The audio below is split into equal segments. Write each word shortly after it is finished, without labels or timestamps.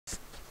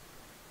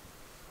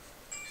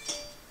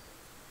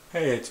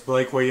Hey, it's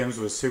Blake Williams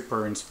with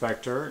Super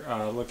Inspector,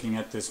 looking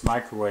at this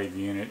microwave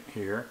unit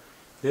here.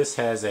 This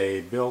has a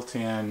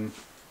built-in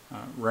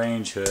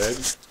range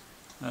hood.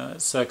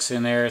 It sucks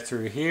in air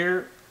through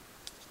here,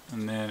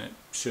 and then it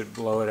should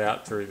blow it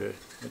out through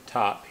the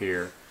top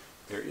here.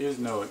 There is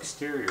no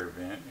exterior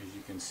vent, as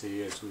you can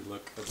see as we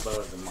look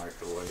above the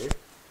microwave.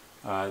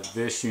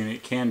 This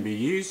unit can be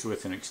used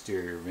with an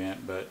exterior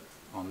vent, but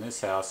on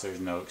this house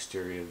there's no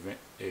exterior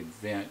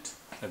vent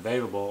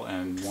available,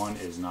 and one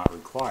is not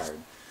required.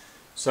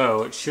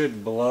 So it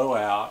should blow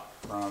out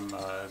from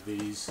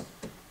these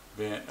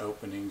vent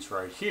openings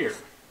right here.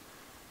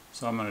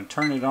 So I'm going to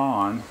turn it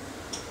on,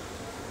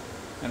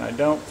 and I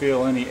don't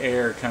feel any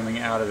air coming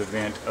out of the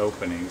vent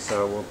opening.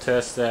 So we'll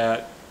test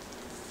that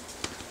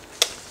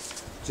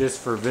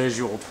just for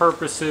visual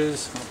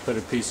purposes. I'll put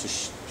a piece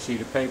of sheet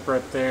of paper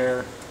up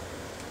there.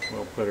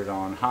 We'll put it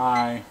on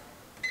high,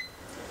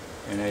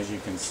 and as you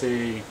can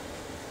see,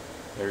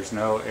 there's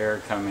no air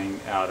coming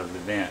out of the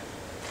vent.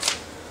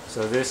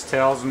 So this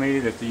tells me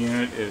that the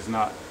unit is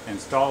not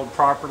installed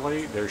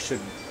properly.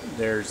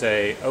 There's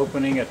a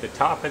opening at the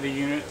top of the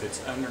unit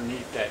that's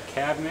underneath that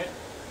cabinet.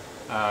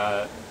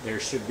 There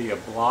should be a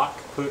block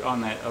put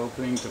on that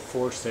opening to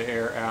force the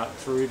air out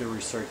through the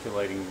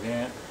recirculating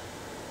vent.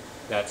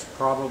 That's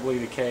probably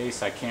the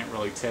case. I can't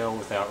really tell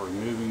without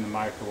removing the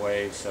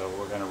microwave, so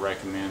we're going to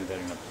recommend that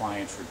an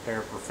appliance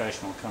repair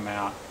professional come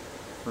out,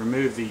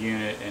 remove the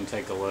unit, and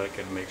take a look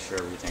and make sure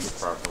everything's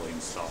properly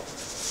installed.